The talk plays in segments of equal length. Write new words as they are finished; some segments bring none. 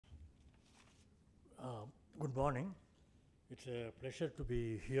Good morning. It's a pleasure to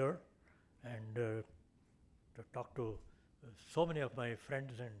be here and to talk to so many of my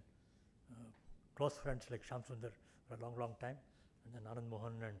friends and close friends like Shyam Sundar for a long, long time, and then Anand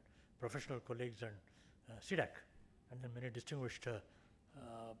Mohan and professional colleagues and CDAC, and then many distinguished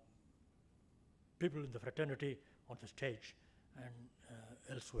people in the fraternity on the stage and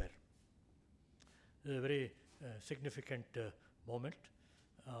elsewhere. It's a very significant moment.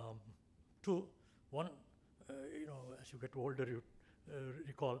 One, as you get older, you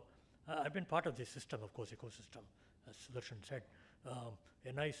recall, I've been part of this system, of course, ecosystem, as Sudarshan said.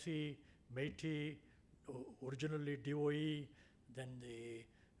 NIC, MEITI, originally DOE, then the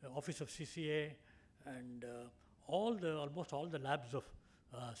Office of CCA, and almost all the labs of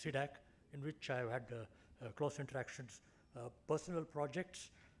CDAC, in which I've had close interactions, personal projects,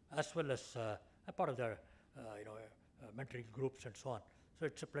 as well as a part of the mentoring groups and so on. So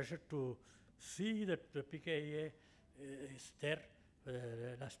it's a pleasure to see that the PKIA is there.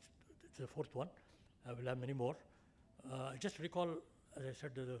 It's the fourth one. We'll have many more. I just recall, as I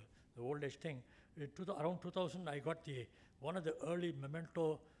said, the old age thing. Around 2000, I got one of the early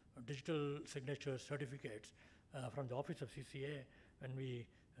memento digital signature certificates from the Office of CCA when we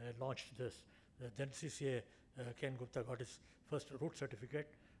launched this. Then CCA, Ken Gupta got his first root certificate,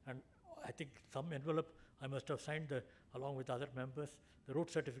 and I think some envelope I must have signed along with other members. The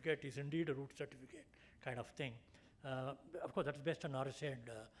root certificate is indeed a root certificate kind of thing. Of course, that's based on RSA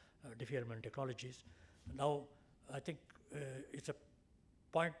and deferment technologies. Now, I think it's a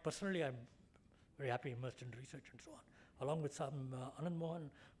point, personally, I'm very happy immersed in research and so on. Along with some Anand Mohan,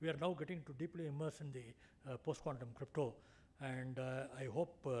 we are now getting to deeply immerse in the post-quantum crypto. And I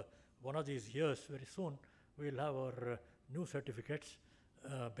hope one of these years, very soon, we'll have our new certificates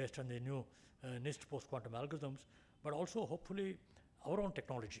based on the new NIST post-quantum algorithms, but also hopefully our own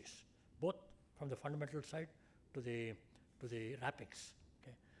technologies, both from the fundamental side to the wrappings,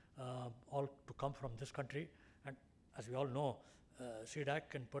 okay? All to come from this country. And as we all know,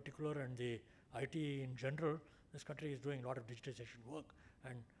 CDAC in particular and the IT in general, this country is doing a lot of digitization work.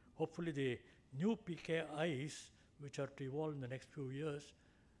 And hopefully the new PKIs, which are to evolve in the next few years,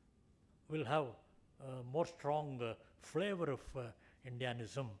 will have more strong flavor of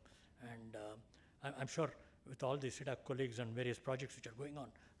Indianism. And I'm sure with all the CDAC colleagues and various projects which are going on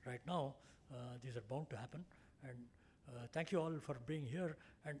right now, these are bound to happen. And thank you all for being here.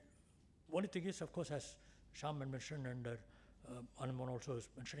 And one thing is, of course, as Shyam mentioned and Anand also is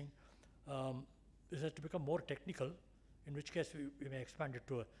mentioning, this has to become more technical, in which case we may expand it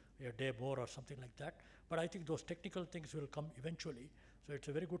to a day more or something like that. But I think those technical things will come eventually. So it's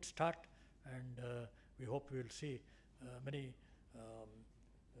a very good start, and we hope we will see many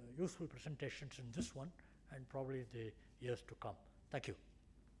useful presentations in this one and probably the years to come. Thank you.